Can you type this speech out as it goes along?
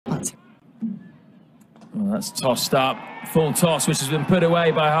Well, that's tossed up. Full toss, which has been put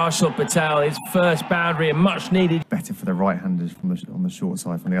away by Harshal Patel. His first boundary and much needed. Better for the right-handers on the short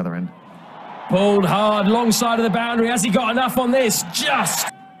side from the other end. Pulled hard, long side of the boundary. Has he got enough on this? Just.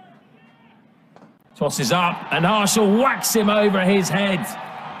 Tosses up, and Harshal whacks him over his head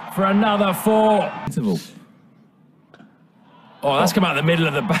for another 4. Interval. Oh, that's come out the middle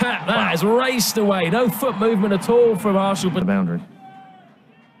of the bat. That has raced away. No foot movement at all from Harshal. The boundary.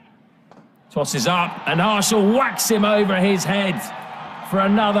 Tosses up, and Harshal whacks him over his head for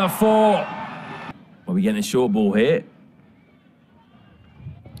another 4. Are we getting a short ball here?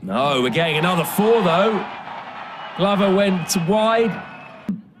 No, we're getting another 4 though. Glover went wide.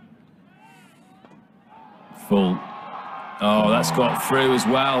 Full. Oh, that's got through as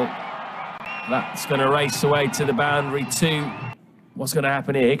well. That's going to race away to the boundary too. What's going to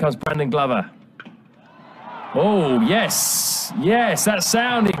happen here? Here comes Brandon Glover. Oh, yes. Yes, that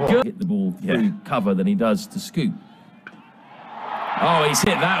sounded good. Hit the ball through cover than he does to scoop. Oh, he's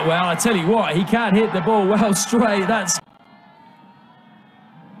hit that well. I tell you what, he can hit the ball well straight. That's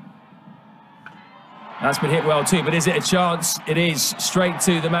been hit well too, but is it a chance? It is. Straight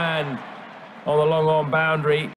to the man on the long-on boundary.